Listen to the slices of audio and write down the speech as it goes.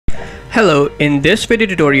Hello, in this video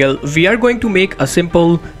tutorial, we are going to make a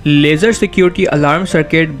simple laser security alarm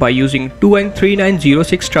circuit by using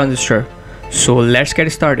 2N3906 transistor. So let's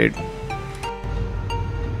get started.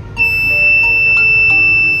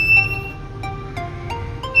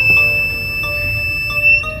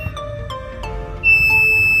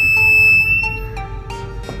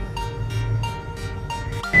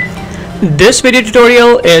 This video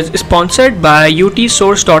tutorial is sponsored by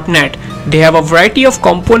utsource.net. They have a variety of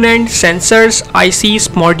components, sensors, ICs,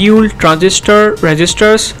 module, transistor,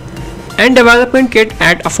 resistors, and development kit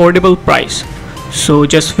at affordable price. So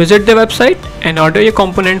just visit the website and order your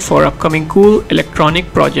component for upcoming cool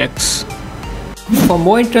electronic projects. For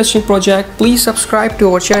more interesting projects, please subscribe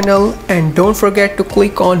to our channel and don't forget to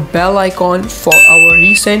click on bell icon for our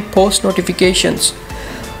recent post notifications.